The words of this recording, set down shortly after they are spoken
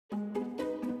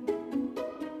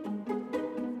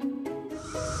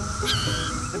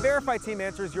The Verify team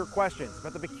answers your questions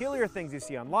about the peculiar things you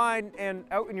see online and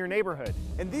out in your neighborhood.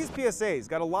 And these PSAs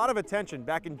got a lot of attention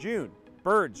back in June.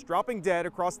 Birds dropping dead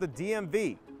across the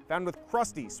DMV, found with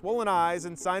crusty, swollen eyes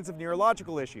and signs of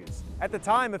neurological issues. At the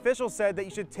time, officials said that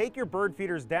you should take your bird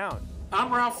feeders down.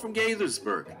 I'm Ralph from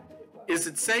Gaithersburg. Is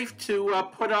it safe to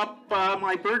put up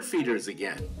my bird feeders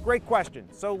again? Great question,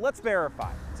 so let's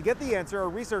verify. To get the answer, our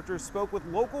researchers spoke with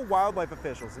local wildlife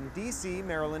officials in DC,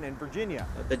 Maryland, and Virginia.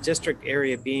 The district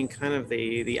area being kind of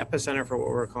the epicenter for what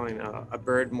we're calling a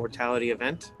bird mortality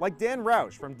event. Like Dan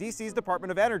Roush from DC's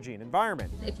Department of Energy and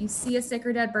Environment. If you see a sick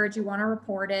or dead bird, you want to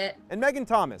report it. And Megan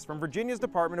Thomas from Virginia's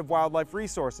Department of Wildlife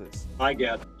Resources. I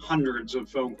get hundreds of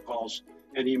phone calls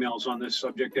and emails on this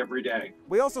subject every day.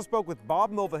 We also spoke with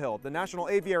Bob Mulvihill at the National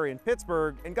Aviary in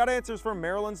Pittsburgh and got answers from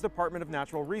Maryland's Department of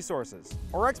Natural Resources.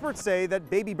 Our experts say that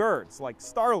baby birds like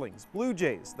starlings, blue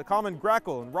jays, the common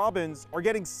grackle, and robins are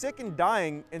getting sick and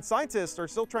dying, and scientists are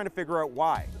still trying to figure out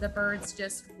why. The birds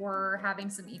just were having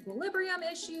some equilibrium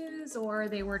issues, or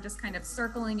they were just kind of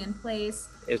circling in place.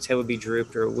 Its head would be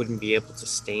drooped, or it wouldn't be able to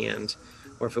stand,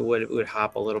 or if it would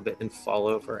hop a little bit and fall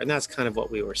over. And that's kind of what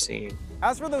we were seeing.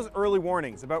 As for those early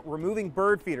warnings about removing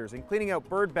bird feeders and cleaning out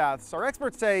bird baths, our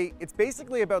experts say it's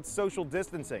basically about social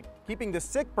distancing, keeping the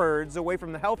sick birds away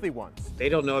from the healthy ones. They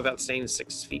don't know about staying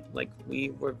 6 feet like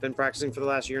we've been practicing for the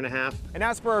last year and a half. And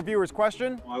as for our viewers'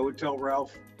 question, I would tell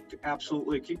Ralph to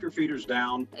absolutely keep your feeders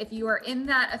down. If you are in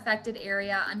that affected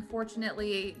area,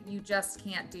 unfortunately, you just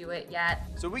can't do it yet.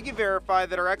 so we can verify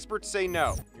that our experts say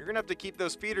no. You're gonna have to keep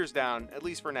those feeders down, at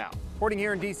least for now. Reporting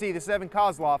here in DC, this is Evan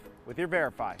Kozloff with your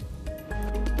Verify.